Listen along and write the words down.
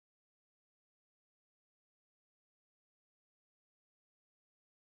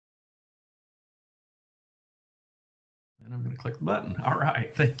And I'm going to click the button. All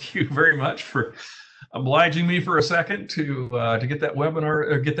right. Thank you very much for obliging me for a second to get that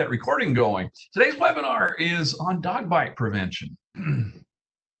webinar, get that recording going. Today's webinar is on dog bite prevention.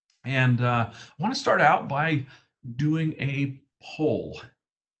 And I want to start out by doing a poll.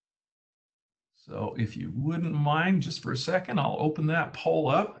 So if you wouldn't mind just for a second, I'll open that poll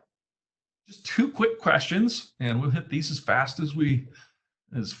up. Just two quick questions, and we'll hit these as fast as we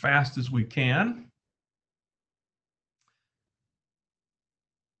can.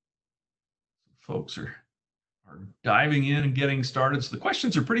 Folks are diving in and getting started. So the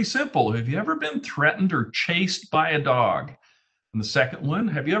questions are pretty simple. Have you ever been threatened or chased by a dog? And the second one,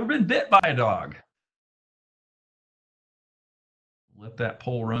 have you ever been bit by a dog? Let that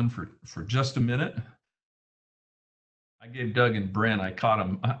poll run for just a minute. I gave Doug and Brent, I caught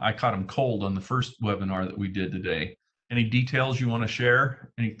him cold on the first webinar that we did today. Any details you want to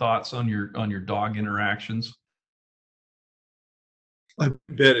share? Any thoughts on your dog interactions? I've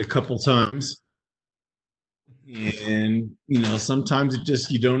bit a couple times. And, sometimes it just,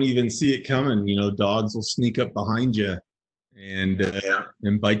 you don't even see it coming. Dogs will sneak up behind you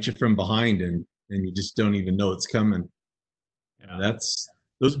and bite you from behind, and you just don't even know it's coming. Yeah.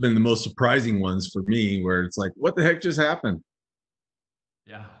 Those have been the most surprising ones for me, where it's like, what the heck just happened?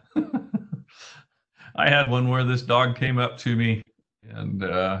 Yeah. I had one where this dog came up to me and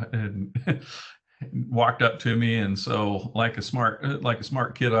walked up to me, and so like a smart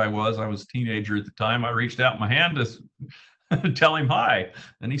kid I was a teenager at the time, I reached out my hand to tell him hi,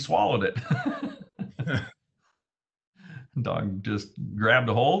 and he swallowed it. Dog just grabbed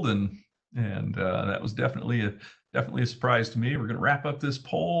a hold, and that was definitely a surprise to me. We're going to wrap up this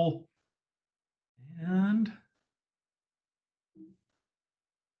poll, and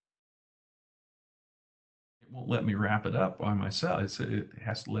won't let me wrap it up by myself. It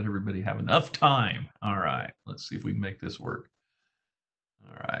has to let everybody have enough time. All right, let's see if we can make this work.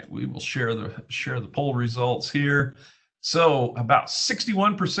 All right, we will share the poll results here. So about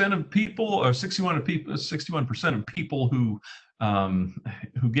 61% of people, or 61% of people who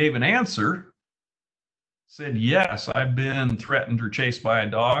gave an answer said yes, I've been threatened or chased by a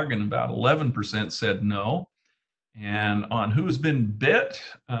dog, and about 11% said no. And on who's been bit,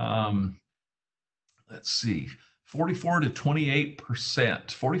 let's see, 44 to 28%.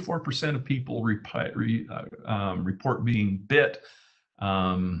 44% of people report being bit.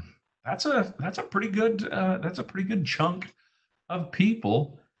 That's a pretty good chunk of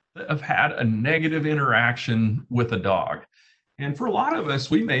people that have had a negative interaction with a dog. And for a lot of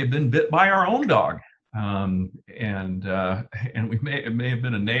us, we may have been bit by our own dog, and we may have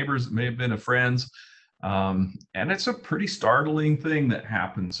been a neighbor's, it may have been a friend's. And it's a pretty startling thing that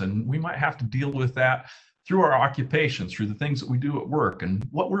happens, and we might have to deal with that through our occupations, through the things that we do at work. And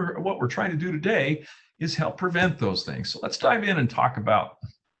what we're trying to do today is help prevent those things. So let's dive in and talk about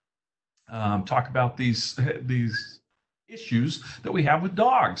these issues that we have with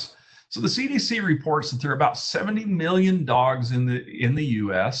dogs. So the CDC reports that there are about 70 million dogs in the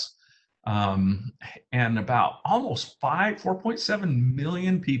U.S. And about almost 4.7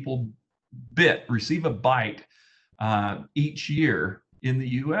 million people receive a bite each year in the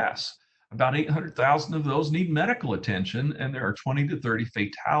U.S. About 800,000 of those need medical attention, and there are 20 to 30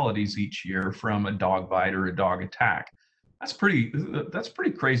 fatalities each year from a dog bite or a dog attack. That's pretty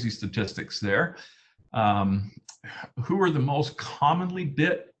crazy statistics there. Who are the most commonly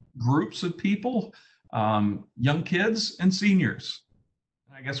bit groups of people? Young kids and seniors.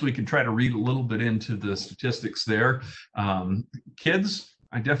 I guess we can try to read a little bit into the statistics there. Kids,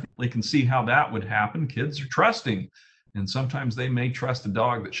 I definitely can see how that would happen. Kids are trusting, and sometimes they may trust a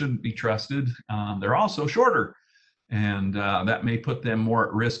dog that shouldn't be trusted. They're also shorter, and that may put them more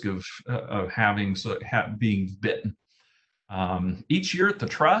at risk of being bitten. Each year at the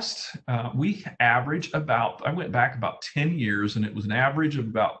Trust, we average I went back about 10 years, and it was an average of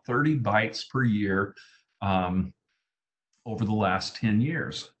about 30 bites per year over the last 10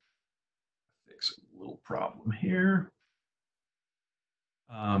 years. Fix a little problem here.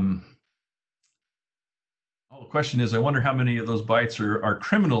 The question is, I wonder how many of those bites are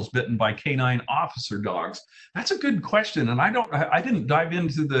criminals bitten by canine officer dogs. That's a good question, and I didn't dive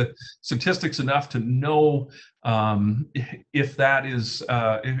into the statistics enough to know if that is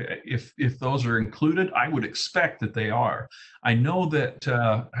if those are included. I would expect that they are. I know that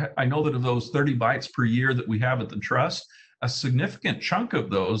of those 30 bites per year that we have at the Trust, a significant chunk of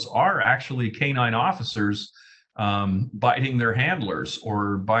those are actually canine officers biting their handlers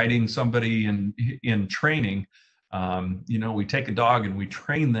or biting somebody in training. We take a dog and we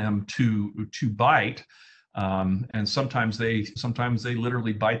train them to bite. And sometimes they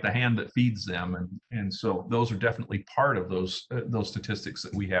literally bite the hand that feeds them, and so those are definitely part of those statistics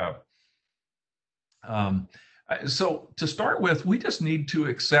that we have. So to start with, we just need to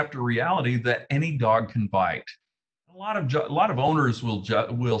accept a reality that any dog can bite. A lot of owners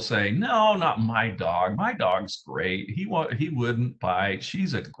will say, no, not my dog. My dog's great. He wouldn't bite.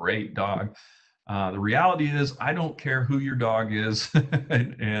 She's a great dog. The reality is, I don't care who your dog is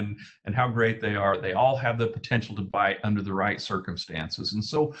and how great they are. They all have the potential to bite under the right circumstances, and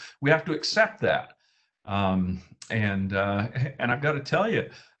so we have to accept that. And I've got to tell you,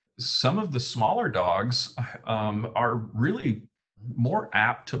 some of the smaller dogs are really more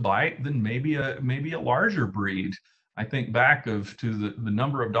apt to bite than maybe a larger breed. I think back to the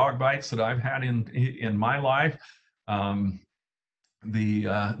number of dog bites that I've had in my life.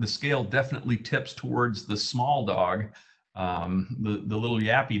 The scale definitely tips towards the small dog, the little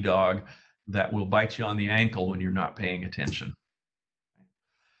yappy dog that will bite you on the ankle when you're not paying attention.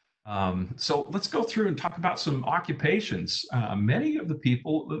 So let's go through and talk about some occupations. Many of the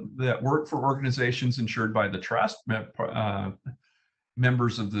people that work for organizations insured by the trust,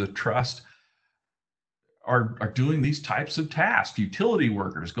 members of the trust, are doing these types of tasks. Utility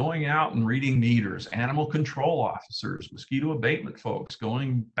workers going out and reading meters, animal control officers, mosquito abatement folks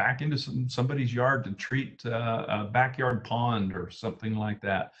going back into somebody's yard to treat a backyard pond or something like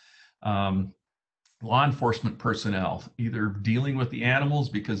that. Law enforcement personnel either dealing with the animals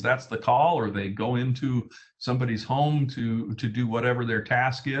because that's the call, or they go into somebody's home to do whatever their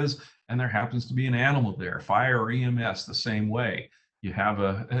task is, and there happens to be an animal there. Fire or EMS the same way. You have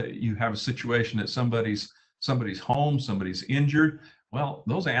a situation at somebody's home, somebody's injured. Well,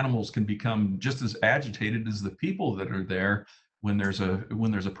 those animals can become just as agitated as the people that are there when there's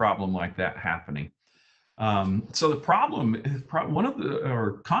a problem like that happening. So the one of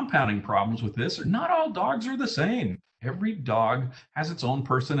the compounding problems with this are not all dogs are the same. Every dog has its own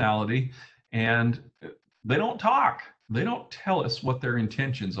personality, and they don't talk. They don't tell us what their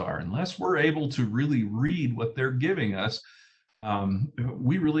intentions are unless we're able to really read what they're giving us.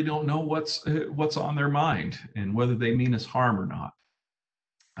 We really don't know what's on their mind and whether they mean us harm or not.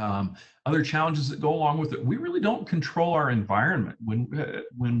 Other challenges that go along with it, we really don't control our environment.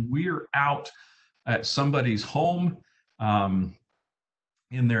 When we're out at somebody's home,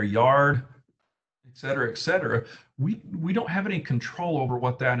 in their yard, et cetera, we don't have any control over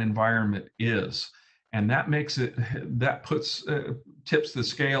what that environment is. And that tips the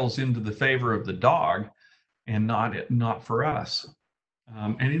scales into the favor of the dog and not for us.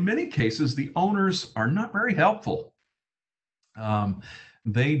 And in many cases, the owners are not very helpful.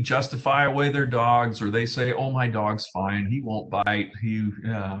 They justify away their dogs, or they say, "Oh, my dog's fine. He won't bite.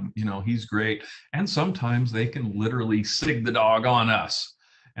 He's great." And sometimes they can literally sig the dog on us,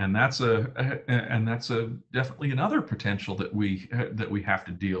 and that's definitely another potential that we have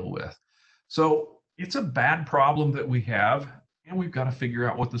to deal with. So it's a bad problem that we have, and we've got to figure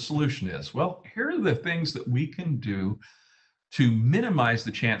out what the solution is. Well, here are the things that we can do to minimize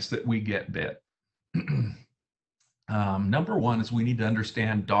the chance that we get bit. Number one is we need to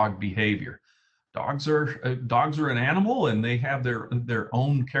understand dog behavior. Dogs are an animal, and they have their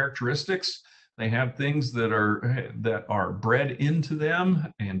own characteristics. They have things that are bred into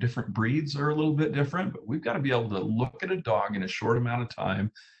them, and different breeds are a little bit different. But we've got to be able to look at a dog in a short amount of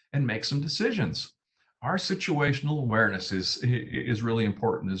time and make some decisions. Our situational awareness is really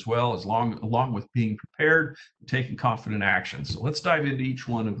important as well, along with being prepared and taking confident action. So let's dive into each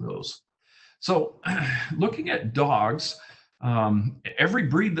one of those. So looking at dogs, every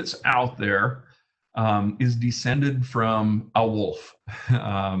breed that's out there is descended from a wolf,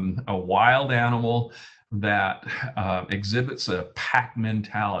 a wild animal that exhibits a pack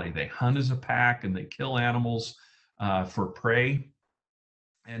mentality. They hunt as a pack and they kill animals for prey.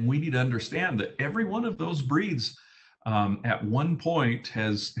 And we need to understand that every one of those breeds at one point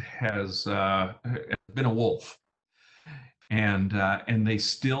has been a wolf. And they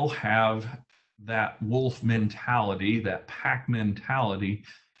still have that wolf mentality, that pack mentality,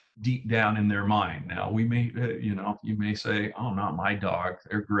 deep down in their mind. Now, we may, you may say, "Oh, not my dog.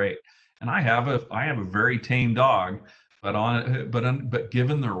 They're great." And I have a very tame dog, but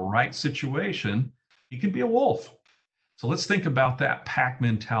given the right situation, he can be a wolf. So let's think about that pack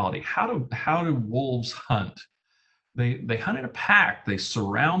mentality. How do wolves hunt? They hunt in a pack. They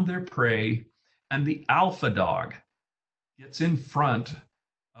surround their prey, and the alpha dog gets in front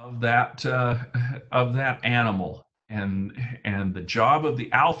of that animal, and the job of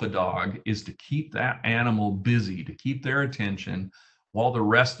the alpha dog is to keep that animal busy, to keep their attention while the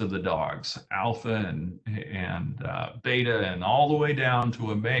rest of the dogs, alpha and beta and all the way down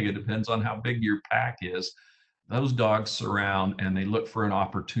to omega, depends on how big your pack is, those dogs surround and they look for an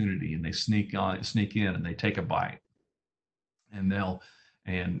opportunity and they sneak in and they take a bite, and they'll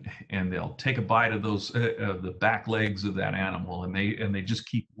take a bite of those of the back legs of that animal, and they just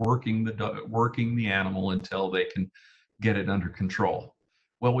keep working the animal until they can get it under control.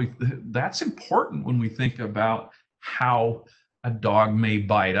 Well, that's important when we think about how a dog may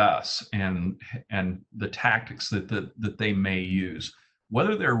bite us and the tactics that they may use,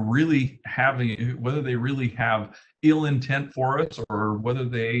 whether they really have ill intent for us or whether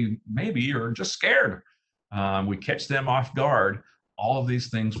they maybe are just scared. We catch them off guard, all of these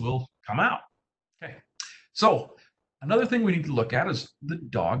things will come out. Okay, so another thing we need to look at is the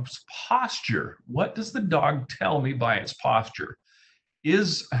dog's posture. What does the dog tell me by its posture?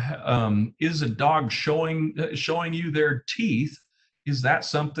 Is a dog showing you their teeth? Is that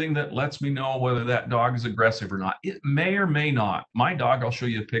something that lets me know whether that dog is aggressive or not? It may or may not. My dog, I'll show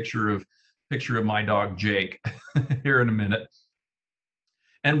you a picture of my dog Jake here in a minute.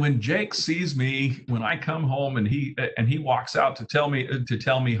 And when Jake sees me, when I come home and he walks out to tell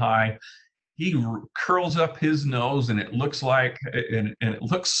me hi, he curls up his nose, and it looks like and it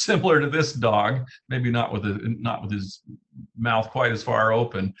looks similar to this dog, maybe not with his mouth quite as far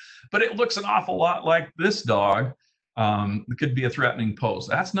open, but it looks an awful lot like this dog. It could be a threatening pose.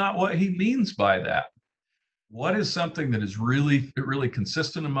 That's not what he means by that. What is something that is really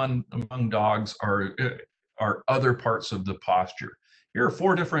consistent among dogs are other parts of the posture. Here are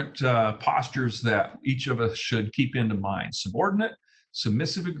 4 different postures that each of us should keep into mind: subordinate,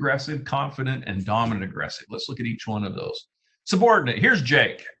 submissive aggressive, confident, and dominant aggressive. Let's look at each one of those. Subordinate, here's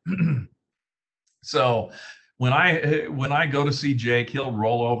Jake. So when I go to see Jake, he'll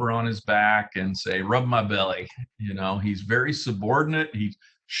roll over on his back and say, rub my belly. You know, he's very subordinate. He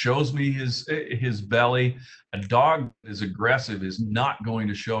shows me his belly. A dog that is aggressive is not going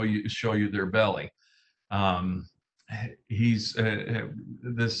to show you their belly.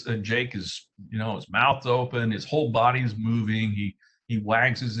 Jake is, you know, his mouth's open, his whole body's moving. He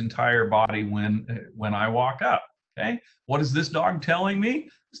wags his entire body when I walk up. Okay, what is this dog telling me?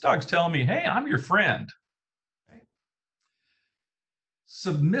 This dog's telling me, hey, I'm your friend. Okay.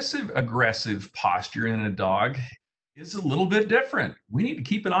 Submissive aggressive posture in a dog is a little bit different. We need to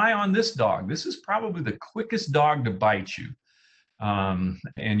keep an eye on this dog. This is probably the quickest dog to bite you.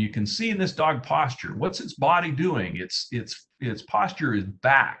 And you can see in this dog posture, what's its body doing? Its posture is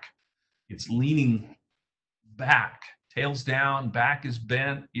back. It's leaning back, tail's down, back is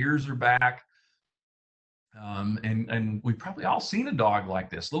bent, ears are back. And we've probably all seen a dog like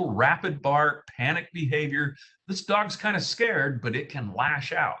this, little rapid bark, panic behavior. This dog's kind of scared, but it can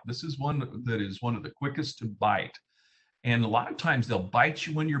lash out. This is one that is one of the quickest to bite. And a lot of times they'll bite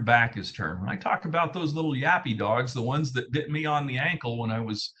you when your back is turned. When I talk about those little yappy dogs, the ones that bit me on the ankle when I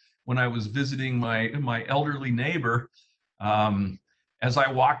was visiting my elderly neighbor, as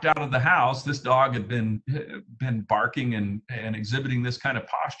I walked out of the house, this dog had been barking and exhibiting this kind of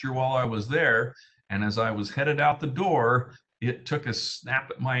posture while I was there. And as I was headed out the door, it took a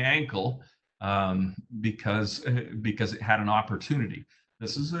snap at my ankle because it had an opportunity.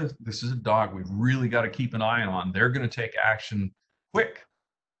 This is a dog we've really got to keep an eye on. They're going to take action quick.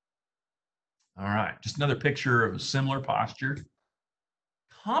 All right, just another picture of a similar posture.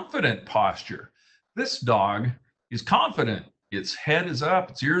 Confident posture. This dog is confident. Its head is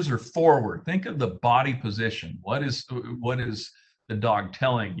up, its ears are forward. Think of the body position. What is the dog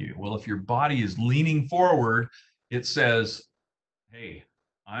telling you? Well, if your body is leaning forward, it says, hey,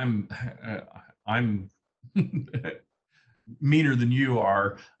 I'm meaner than you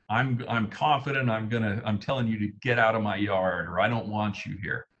are. I'm confident. I'm telling you to get out of my yard, or I don't want you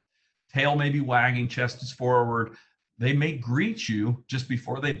here. Tail may be wagging, chest is forward. They may greet you just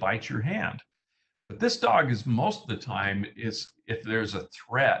before they bite your hand. But this dog is, most of the time, if there's a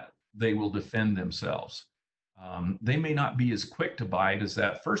threat, they will defend themselves. They may not be as quick to bite as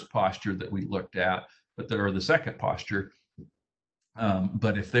that first posture that we looked at, or the second posture.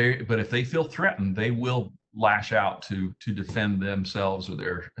 But if they feel threatened, they will lash out to defend themselves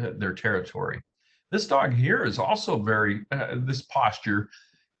or their territory. This dog here is also this posture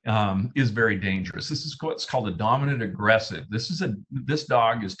is very dangerous. This is what's called a dominant aggressive. This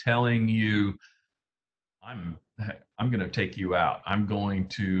dog is telling you, I'm going to take you out. I'm going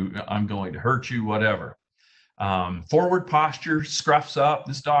to hurt you, whatever. Forward posture, scruffs up.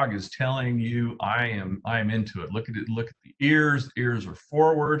 This dog is telling you, I am into it. Look at it. Look at the ears. The ears are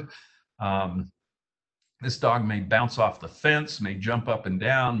forward. This dog may bounce off the fence, may jump up and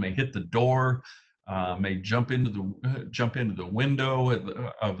down, may hit the door. may jump into the window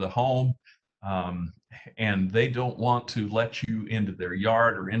of the home, and they don't want to let you into their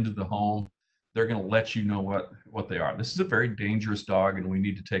yard or into the home. They're going to let you know what they are. This is a very dangerous dog, and we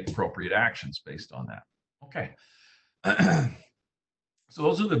need to take appropriate actions based on that. Okay. So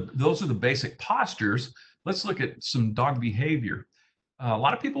those are the basic postures. Let's look at some dog behavior. A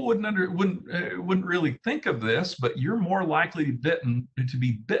lot of people wouldn't really think of this, but you're more likely to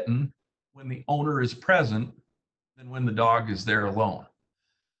be bitten when the owner is present than when the dog is there alone.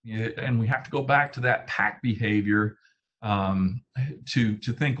 And we have to go back to that pack behavior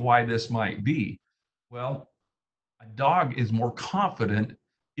to think why this might be. Well, a dog is more confident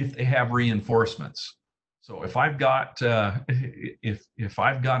if they have reinforcements. So if I've got if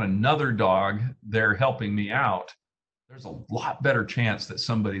I've got another dog there helping me out, there's a lot better chance that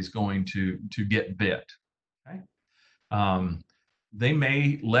somebody's going to get bit. Okay. They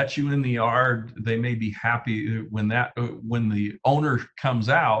may let you in the yard. They may be happy when the owner comes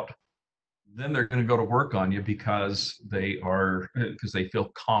out. Then they're going to go to work on you because they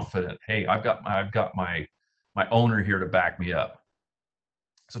feel confident. Hey, I've got my owner here to back me up.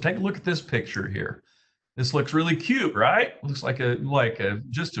 So take a look at this picture here. This looks really cute, right? Looks like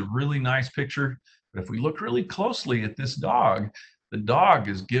just a really nice picture. But if we look really closely at this dog, the dog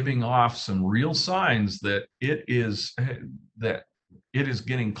is giving off some real signs that it is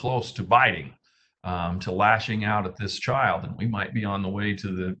getting close to biting, to lashing out at this child, and we might be on the way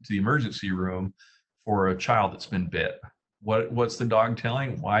to the emergency room for a child that's been bit. What's the dog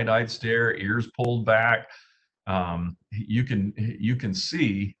telling? Wide-eyed stare, ears pulled back. You can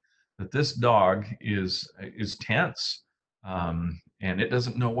see that this dog is tense, and it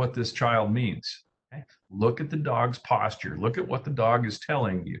doesn't know what this child means. Okay? Look at the dog's posture. Look at what the dog is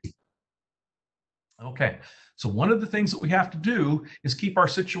telling you. Okay, so one of the things that we have to do is keep our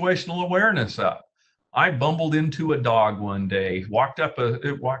situational awareness up. I bumbled into a dog one day, walked up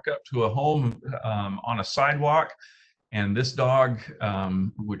to a home on a sidewalk, and this dog,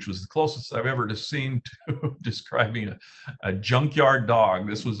 which was the closest I've ever seen to describing a junkyard dog.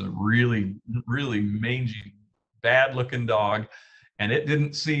 This was a really, really mangy, bad-looking dog, and it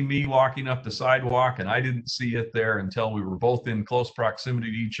didn't see me walking up the sidewalk, and I didn't see it there until we were both in close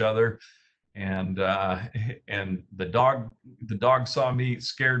proximity to each other. And the dog saw me,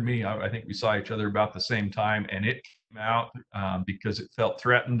 scared me. I think we saw each other about the same time, and it came out because it felt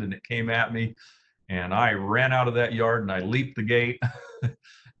threatened, and it came at me. And I ran out of that yard and I leaped the gate,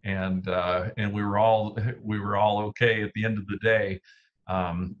 and we were all okay at the end of the day.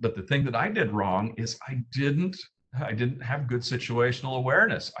 But the thing that I did wrong is I didn't have good situational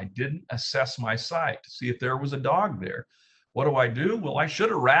awareness. I didn't assess my site to see if there was a dog there. What do? Well, I should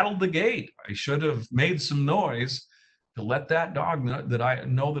have rattled the gate. I should have made some noise to let that dog know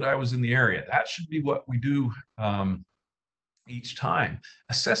that I was in the area. That should be what we do each time.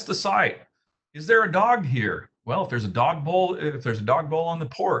 Assess the site. Is there a dog here? Well, if there's a dog bowl on the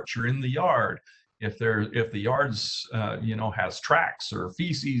porch or in the yard, if the yard's has tracks or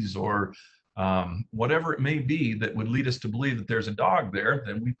feces or whatever it may be that would lead us to believe that there's a dog there,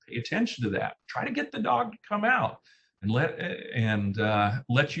 then we pay attention to that. Try to get the dog to come out and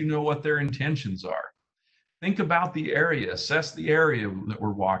let you know what their intentions are. Think about the area, assess the area that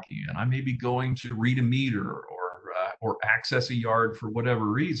we're walking in. I may be going to read a meter or access a yard for whatever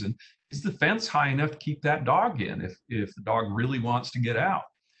reason. Is the fence high enough to keep that dog in if the dog really wants to get out?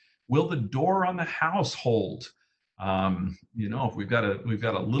 Will the door on the house hold? If we've got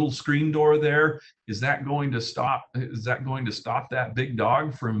a little screen door there, is that going to stop that big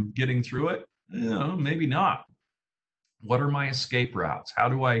dog from getting through it? Maybe not. What are my escape routes? How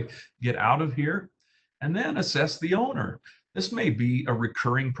do I get out of here? And then assess the owner. This may be a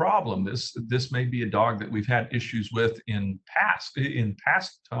recurring problem. This may be a dog that we've had issues with in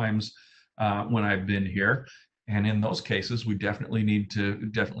past times when I've been here. And in those cases, we definitely need to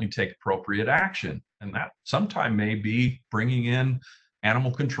take appropriate action. And that sometime may be bringing in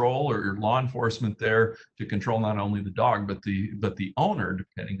animal control or law enforcement there to control not only the dog, but the owner,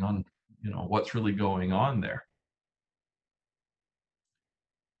 depending on what's really going on there.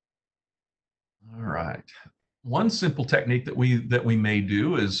 All right. One simple technique that we may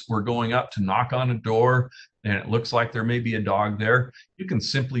do is we're going up to knock on a door and it looks like there may be a dog there. You can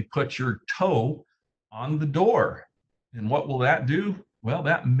simply put your toe on the door. And what will that do? Well,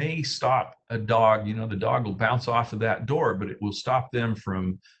 that may stop a dog. The dog will bounce off of that door, but it will stop them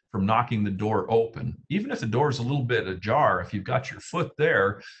from knocking the door open. Even if the door is a little bit ajar, if you've got your foot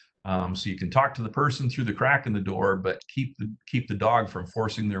there, so you can talk to the person through the crack in the door, but keep the dog from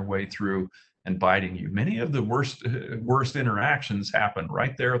forcing their way through and biting you. Many of the worst interactions happen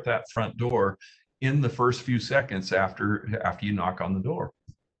right there at that front door, in the first few seconds after you knock on the door.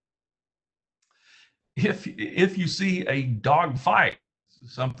 If you see a dog fight,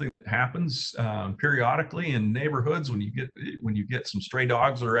 something that happens periodically in neighborhoods when you get some stray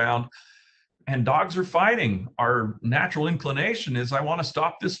dogs around and dogs are fighting, our natural inclination is, I want to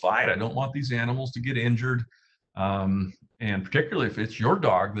stop this fight. I don't want these animals to get injured. And particularly if it's your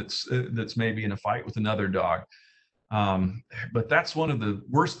dog that's maybe in a fight with another dog. But that's one of the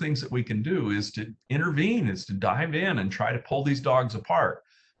worst things that we can do, is to intervene, is to dive in and try to pull these dogs apart.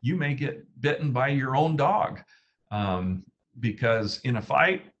 You may get bitten by your own dog, because in a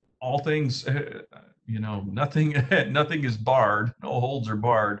fight, all things, nothing is barred, no holds are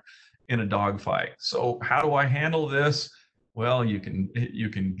barred in a dog fight. So how do I handle this? Well, you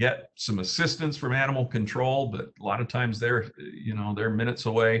can get some assistance from animal control, but a lot of times they're minutes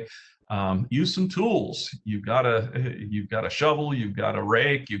away. Use some tools. You've got a shovel, you've got a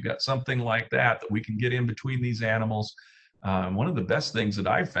rake, you've got something like that we can get in between these animals. One of the best things that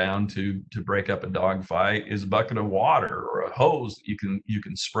I've found to break up a dog fight is a bucket of water or a hose that you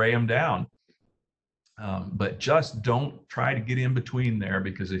can spray them down. But just don't try to get in between there,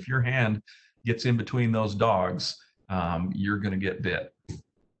 because if your hand gets in between those dogs, you're going to get bit.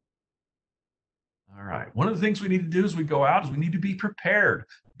 All right. One of the things we need to do as we go out is we need to be prepared.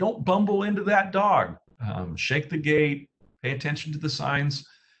 Don't bumble into that dog. Shake the gate. Pay attention to the signs.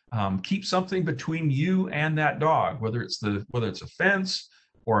 Keep something between you and that dog, whether it's a fence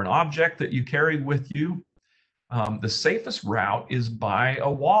or an object that you carry with you. The safest route is by a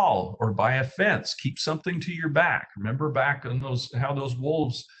wall or by a fence. Keep something to your back. Remember back on how those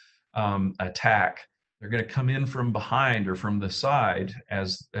wolves attack. They're going to come in from behind or from the side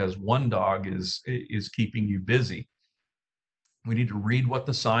as one dog is keeping you busy. We need to read what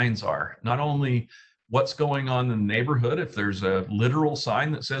the signs are. Not only what's going on in the neighborhood. If there's a literal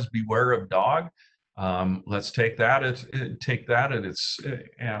sign that says "Beware of dog," let's take that at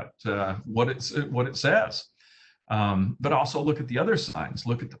what it says. But also look at the other signs.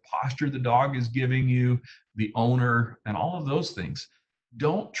 Look at the posture the dog is giving you, the owner, and all of those things.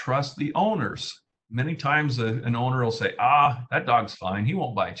 Don't trust the owners. Many times an owner will say, that dog's fine, he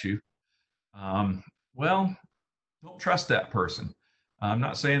won't bite you. Well, don't trust that person. I'm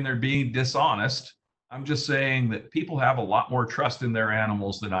not saying they're being dishonest. I'm just saying that people have a lot more trust in their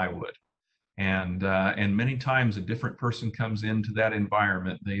animals than I would. And many times a different person comes into that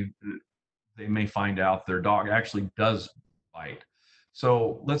environment, they may find out their dog actually does bite.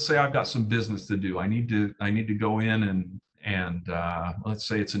 So let's say I've got some business to do. I need to go in and let's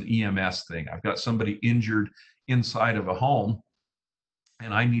say it's an EMS thing. I've got somebody injured inside of a home,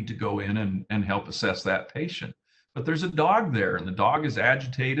 and I need to go in and help assess that patient. But there's a dog there, and the dog is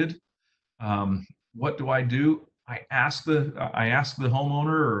agitated. What do? I ask the homeowner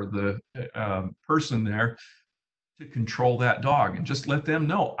or the person there to control that dog, and just let them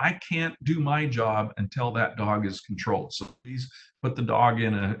know I can't do my job until that dog is controlled. So please put the dog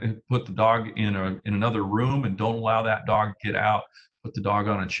in another room, and don't allow that dog to get out. Put the dog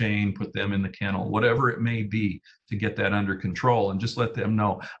on a chain, put them in the kennel, whatever it may be, to get that under control, and just let them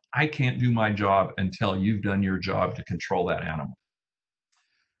know I can't do my job until you've done your job to control that animal.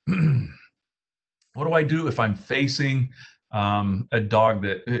 What do I do if I'm facing a dog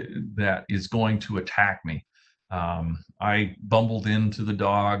that is going to attack me? I bumbled into the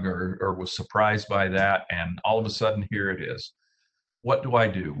dog or was surprised by that, and all of a sudden here it is. What do I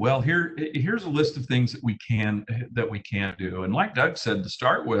do? Well, here's a list of things that we can do. And like Doug said to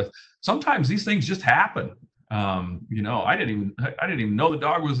start with, sometimes these things just happen. I didn't even know the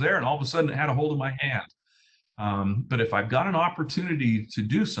dog was there, and all of a sudden it had a hold of my hand. But if I've got an opportunity to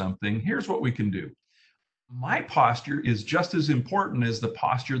do something, here's what we can do. My posture is just as important as the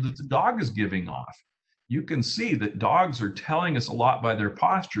posture that the dog is giving off. You can see that dogs are telling us a lot by their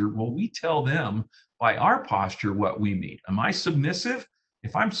posture. Well, we tell them by our posture what we need. Am I submissive?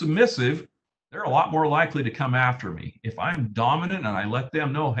 If I'm submissive, they're a lot more likely to come after me. If I'm dominant and I let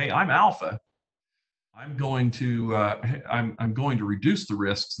them know, hey, I'm alpha, I'm going to reduce the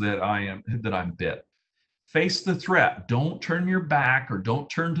risks that I'm bit. Face the threat. Don't turn your back or don't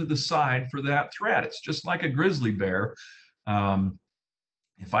turn to the side for that threat. It's just like a grizzly bear.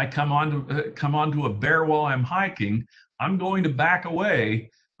 If I come onto a bear while I'm hiking, I'm going to back away,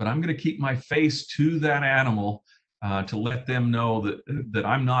 but I'm going to keep my face to that animal to let them know that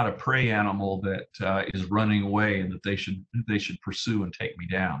I'm not a prey animal that is running away, and that they should pursue and take me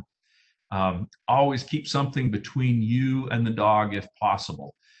down. Always keep something between you and the dog if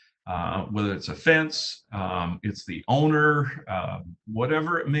possible. Whether it's a fence, it's the owner,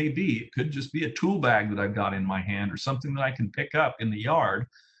 whatever it may be. It could just be a tool bag that I've got in my hand, or something that I can pick up in the yard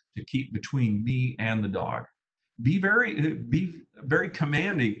to keep between me and the dog. Be very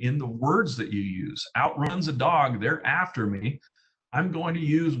commanding in the words that you use. Outruns a dog, they're after me. I'm going to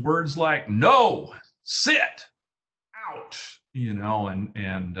use words like no, sit, out,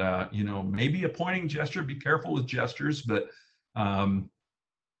 maybe a pointing gesture. Be careful with gestures, but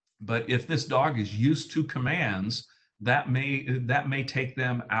if this dog is used to commands, that may take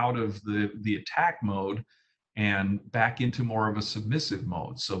them out of the attack mode and back into more of a submissive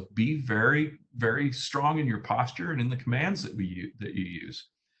mode. So be very, very strong in your posture and in the commands that you use.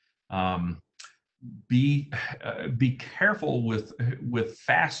 Be careful with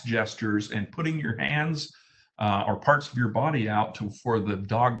fast gestures and putting your hands or parts of your body out for the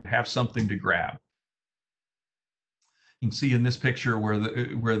dog to have something to grab. You can see in this picture where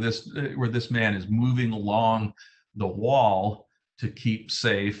this man is moving along the wall to keep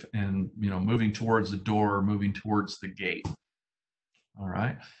safe, and moving towards the door, moving towards the gate. All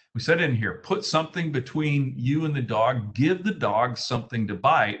right. We said in here, put something between you and the dog. Give the dog something to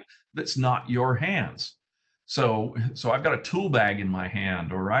bite that's not your hands. So I've got a tool bag in my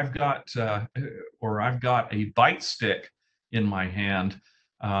hand, or I've got a bite stick in my hand.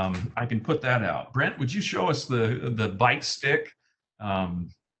 I can put that out. Brent, would you show us the bite stick? I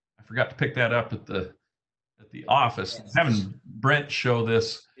forgot to pick that up at the office. Yes. Having Brent show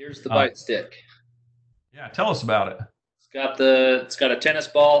this. Here's the bite stick. Yeah, tell us about it. It's got a tennis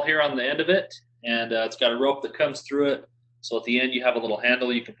ball here on the end of it, and it's got a rope that comes through it. So at the end, you have a little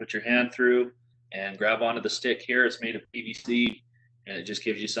handle you can put your hand through and grab onto the stick here. It's made of PVC, and it just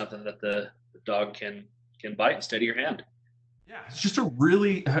gives you something that the dog can bite instead of your hand. Yeah, it's just a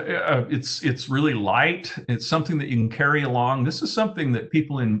really, it's really light. It's something that you can carry along. This is something that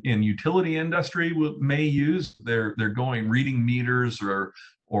people in utility industry may use. They're reading meters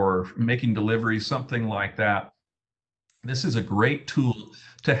or making deliveries, something like that. This is a great tool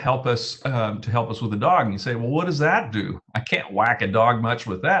to help us with a dog. And you say, well, what does that do? I can't whack a dog much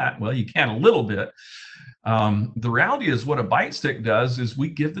with that. Well, you can a little bit. The reality is, what a bite stick does is we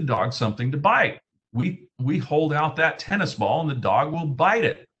give the dog something to bite. We hold out that tennis ball and the dog will bite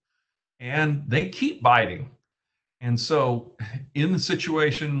it, and they keep biting. And so in the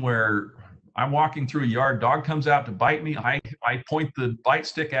situation where I'm walking through a yard, dog comes out to bite me, I point the bite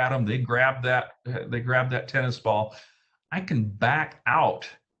stick at them, they grab that tennis ball. I can back out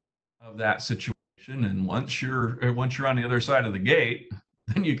of that situation, and once you're on the other side of the gate,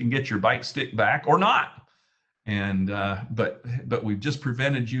 then you can get your bite stick back or not. And but we've just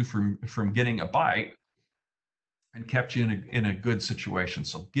prevented you from getting a bite and kept you in a good situation.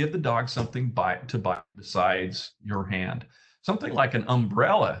 So give the dog something to bite besides your hand. Something like an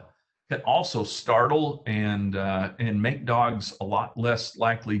umbrella can also startle and make dogs a lot less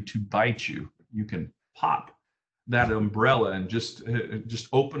likely to bite you. You can pop that umbrella and just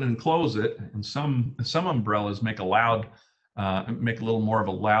open and close it. And some umbrellas make a little more of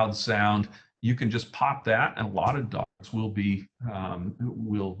a loud sound. You can just pop that, and a lot of dogs will be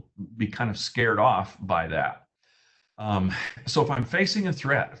kind of scared off by that. So if I'm facing a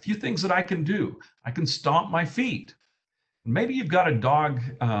threat, a few things that I can do. I can stomp my feet. Maybe you've got a dog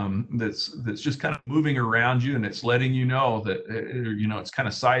that's just kind of moving around you, and it's letting you know that it's kind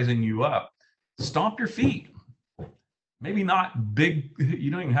of sizing you up. Stomp your feet. Maybe not big. You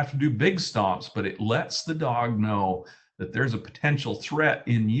don't even have to do big stomps, but it lets the dog know that there's a potential threat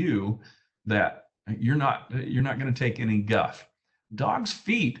in you, that you're not going to take any guff. Dogs'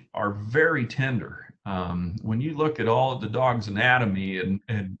 feet are very tender. When you look at all of the dog's anatomy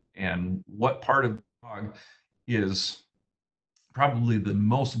and what part of the dog is probably the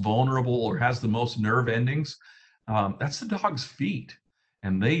most vulnerable or has the most nerve endings, that's the dog's feet,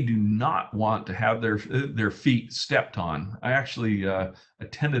 and they do not want to have their feet stepped on. I actually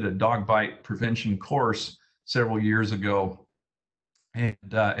attended a dog bite prevention course several years ago.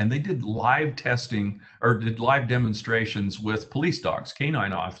 And they did live testing, or did live demonstrations with police dogs,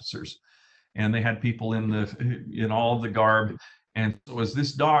 canine officers, and they had people in all of the garb. And so as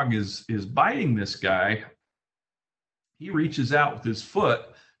this dog is biting this guy, he reaches out with his foot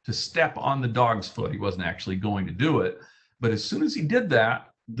to step on the dog's foot. He wasn't actually going to do it, but as soon as he did that,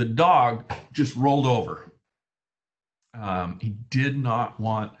 the dog just rolled over. He did not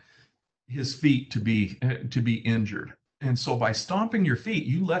want his feet to be injured. And so by stomping your feet,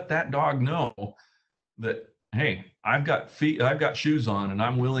 you let that dog know that, hey, I've got shoes on and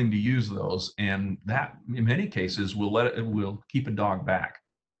I'm willing to use those. And that, in many cases, will keep a dog back.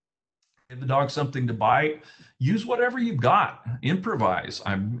 Give the dog something to bite. Use whatever you've got. Improvise.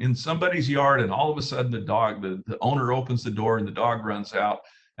 I'm in somebody's yard, and all of a sudden the owner opens the door and the dog runs out,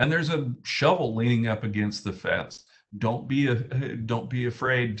 and there's a shovel leaning up against the fence. don't be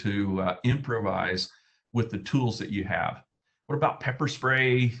afraid to improvise with the tools that you have. What about pepper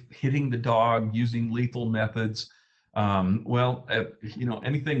spray, hitting the dog, using lethal methods? Anything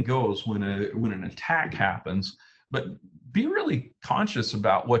goes when an attack happens, but be really conscious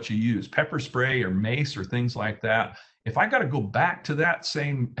about what you use. Pepper spray or mace or things like that. If I got to go back to that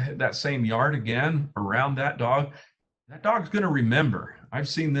same yard again around that dog's going to remember. I've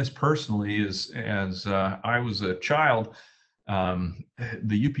seen this personally as I was a child.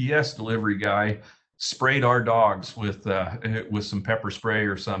 The UPS delivery guy sprayed our dogs with some pepper spray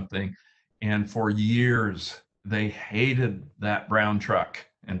or something, and for years they hated that brown truck.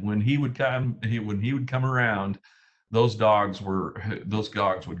 And when he would come around, those dogs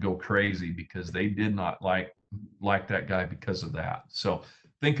would go crazy because they did not like that guy because of that. So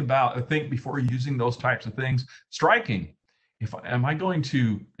think before using those types of things. Striking. Am I going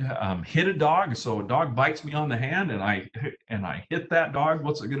to hit a dog? So a dog bites me on the hand and I hit that dog.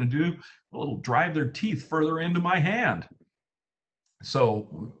 What's it going to do? Well, it'll drive their teeth further into my hand.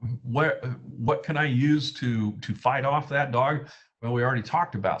 So what can I use to fight off that dog? Well, we already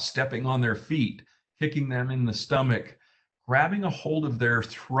talked about stepping on their feet, kicking them in the stomach, grabbing a hold of their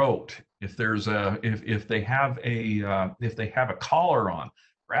throat. If they have a collar on,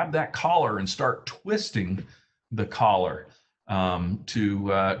 grab that collar and start twisting the collar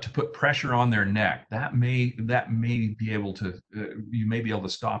to put pressure on their neck. That may be able to you may be able to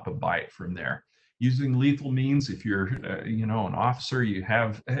stop a bite from there. Using lethal means, if you're an officer, you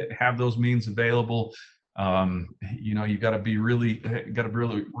have those means available. You got to be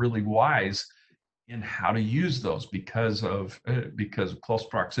really wise in how to use those because of close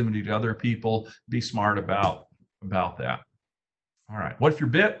proximity to other people. Be smart about that. All right. What if you're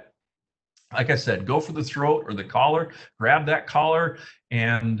bit? Like I said, go for the throat or the collar. Grab that collar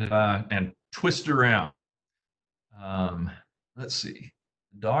and twist around. Let's see.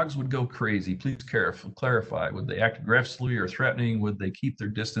 Dogs would go crazy. Please clarify. Would they act aggressively or threatening? Would they keep their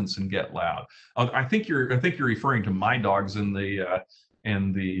distance and get loud? I think you're referring to my dogs and the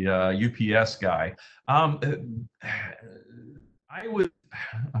UPS guy. I'm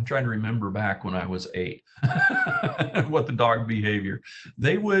trying to remember back when I was 8, what the dog behavior.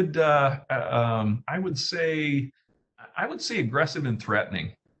 They would, I would say aggressive and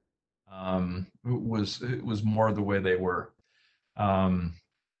threatening. It was more the way they were.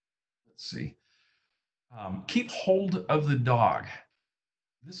 Let's see. Keep hold of the dog.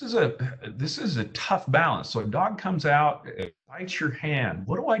 This is a tough balance. So a dog comes out, it bites your hand.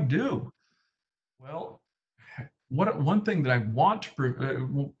 What do I do? Well, one thing that I want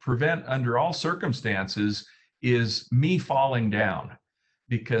to prevent under all circumstances is me falling down,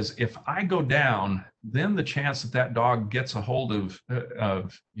 because if I go down, then the chance that dog gets a hold of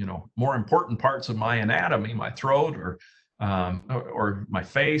more important parts of my anatomy, my throat or my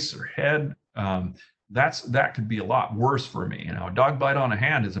face or head, that could be a lot worse for me. A dog bite on a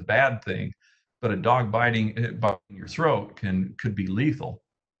hand is a bad thing, but a dog biting your throat could be lethal.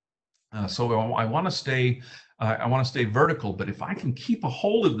 So I want to stay vertical, but if I can keep a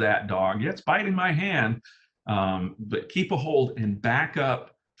hold of that dog, it's biting my hand, but keep a hold and back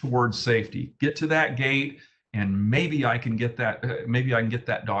up towards safety. Get to that gate, and maybe I can get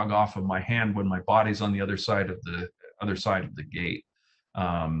that dog off of my hand when my body's on the other side of the gate.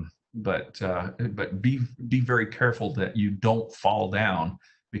 But be very careful that you don't fall down,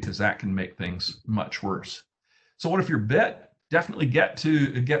 because that can make things much worse. So what if you're bit? Definitely get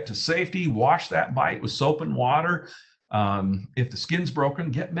to safety. Wash that bite with soap and water. If the skin's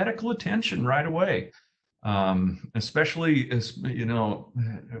broken, get medical attention right away. Especially as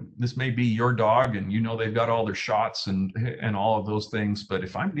this may be your dog, and they've got all their shots and all of those things. But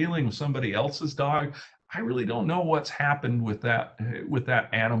if I'm dealing with somebody else's dog, I really don't know what's happened with that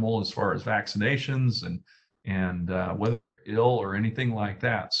animal as far as vaccinations and whether they're ill or anything like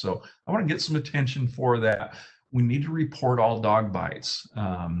that. So I want to get some attention for that. We need to report all dog bites.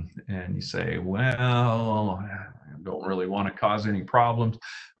 And you say, well, I don't really want to cause any problems.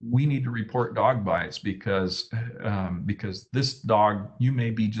 We need to report dog bites because this dog, you may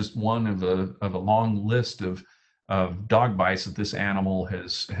be just one of a long list of dog bites that this animal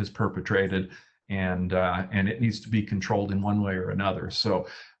has perpetrated, and it needs to be controlled in one way or another. So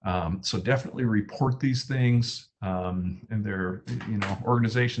definitely report these things. And their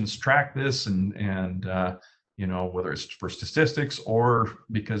organizations track this, and whether it's for statistics or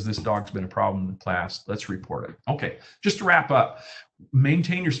because this dog's been a problem in the past, let's report it. Okay, just to wrap up,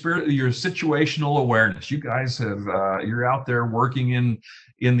 maintain your situational awareness. You guys you're out there working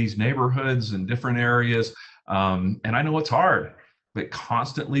in these neighborhoods and different areas, and I know it's hard. but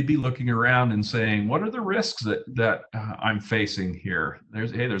constantly be looking around and saying, what are the risks that I'm facing here?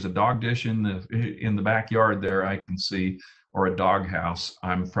 There's a dog dish in the backyard there I can see, or a dog house.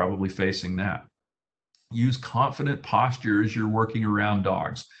 I'm probably facing that. Use confident posture as you're working around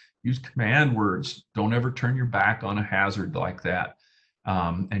dogs. Use command words. Don't ever turn your back on a hazard like that.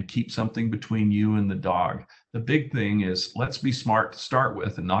 And keep something between you and the dog. The big thing is, let's be smart to start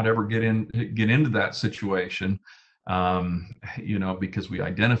with and not ever get into that situation, because we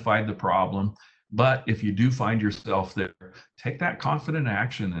identified the problem. But if you do find yourself there, take that confident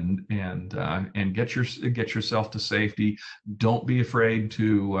action and get yourself to safety. Don't be afraid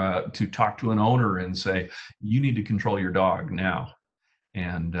to talk to an owner and say, you need to control your dog now,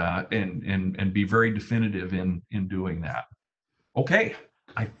 and be very definitive in doing that. Okay,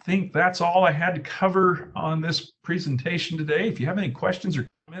 I think that's all I had to cover on this presentation today. If you have any questions or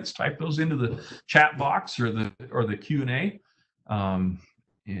comments, type those into the chat box or the Q&A,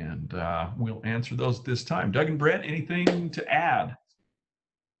 and we'll answer those this time. Doug and Brent, anything to add?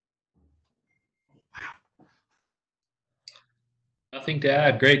 Nothing to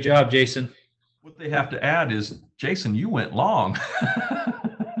add. Great job, Jason. What they have to add is, Jason, you went long.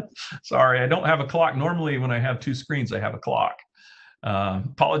 Sorry, I don't have a clock. Normally when I have two screens, I have a clock.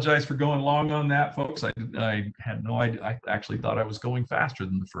 Apologize for going long on that, folks. I had no idea. I actually thought I was going faster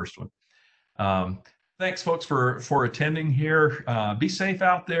than the first one. Thanks, folks, for attending here. Be safe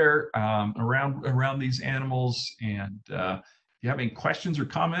out there around these animals. And if you have any questions or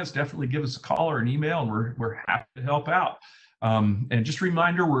comments, definitely give us a call or an email, and we're happy to help out. And just a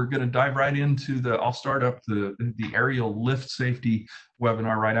reminder, we're going to dive right into I'll start up the aerial lift safety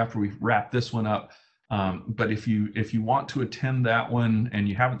webinar right after we wrap this one up. But if you want to attend that one and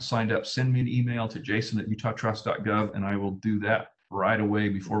you haven't signed up, send me an email to jason@utahtrust.gov, and I will do that right away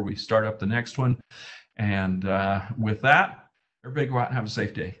before we start up the next one. And with that, everybody go out and have a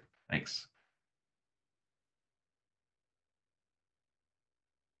safe day. Thanks.